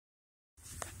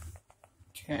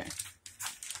Okay.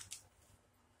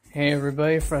 Hey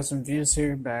everybody, Fries101Reviews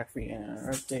here, back for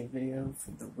our update video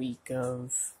for the week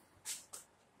of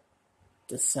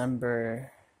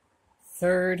December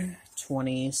 3rd,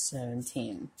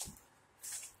 2017.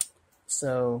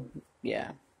 So,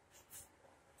 yeah.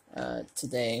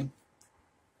 Today,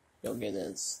 you'll get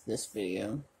this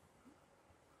video.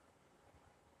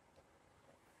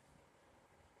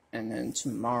 And then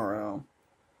tomorrow,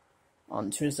 on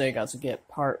Tuesday, you guys will get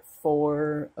part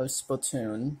 4 of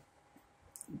Splatoon.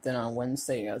 Then on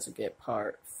Wednesday, you guys will get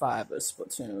part 5 of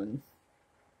Splatoon.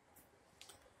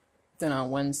 Then on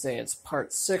Wednesday, it's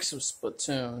part 6 of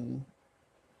Splatoon.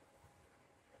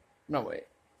 No, wait.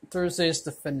 Thursday is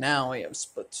the finale of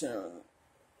Splatoon.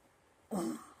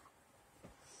 And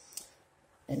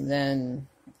then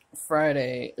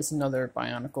Friday is another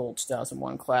Bionicle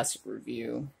 2001 Classic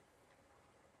review.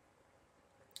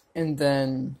 And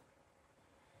then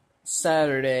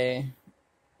Saturday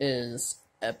is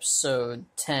episode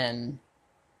 10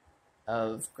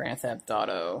 of Grand Theft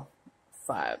Auto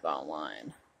 5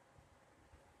 Online.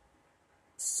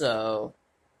 So,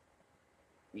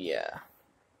 yeah.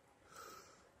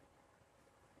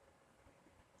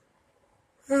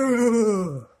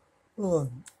 And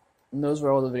those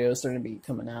were all the videos that are going to be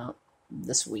coming out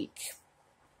this week.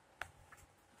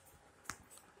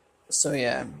 So,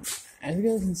 yeah. As you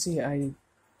guys can see, I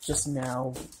just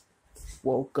now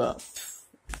woke up.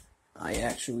 I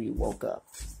actually woke up.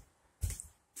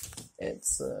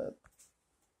 It's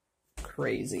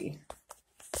crazy.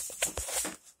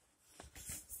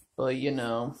 But,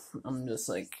 I'm just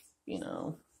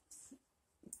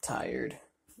tired.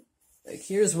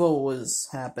 Here's what was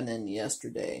happening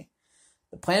yesterday.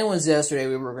 The plan was yesterday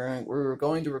we were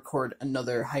going to record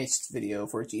another heist video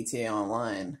for GTA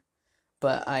Online,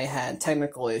 but I had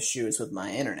technical issues with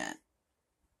my internet.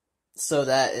 So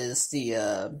that is the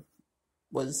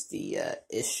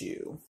issue.